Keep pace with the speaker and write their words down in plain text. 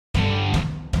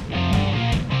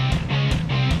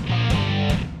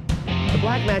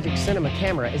Blackmagic Cinema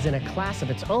camera is in a class of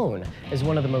its own as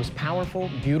one of the most powerful,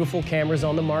 beautiful cameras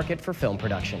on the market for film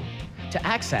production. To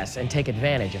access and take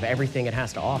advantage of everything it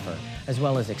has to offer, as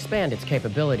well as expand its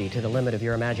capability to the limit of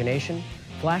your imagination,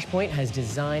 Flashpoint has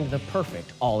designed the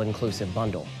perfect all-inclusive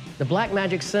bundle. The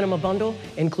Blackmagic Cinema bundle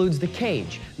includes the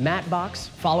cage, matte box,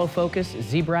 follow focus,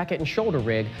 Z-bracket, and shoulder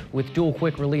rig with dual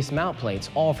quick-release mount plates,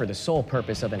 all for the sole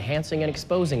purpose of enhancing and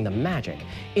exposing the magic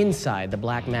inside the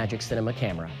Blackmagic Cinema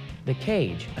camera. The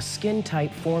cage, a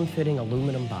skin-tight, form-fitting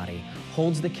aluminum body,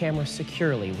 holds the camera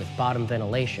securely with bottom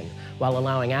ventilation while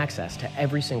allowing access to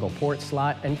every single port,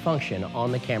 slot, and function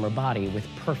on the camera body with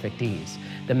perfect ease.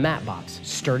 The matte box,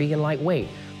 sturdy and lightweight,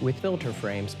 with filter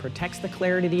frames, protects the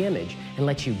clarity of the image and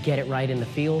lets you get it right in the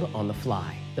field on the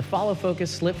fly. The follow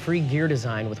focus slip-free gear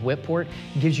design with whip port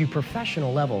gives you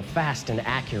professional level, fast and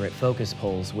accurate focus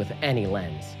pulls with any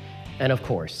lens. And of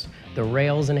course, the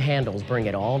rails and handles bring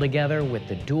it all together with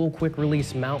the dual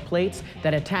quick-release mount plates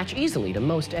that attach easily to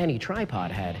most any tripod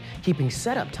head, keeping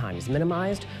setup times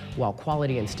minimized while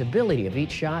quality and stability of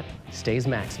each shot stays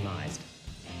maximized.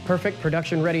 Perfect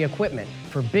production-ready equipment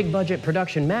for big-budget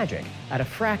production magic at a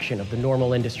fraction of the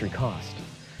normal industry cost.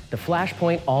 The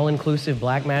Flashpoint all-inclusive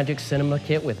Blackmagic Cinema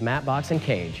kit with matte box and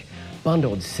cage,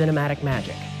 bundled cinematic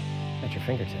magic at your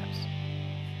fingertips.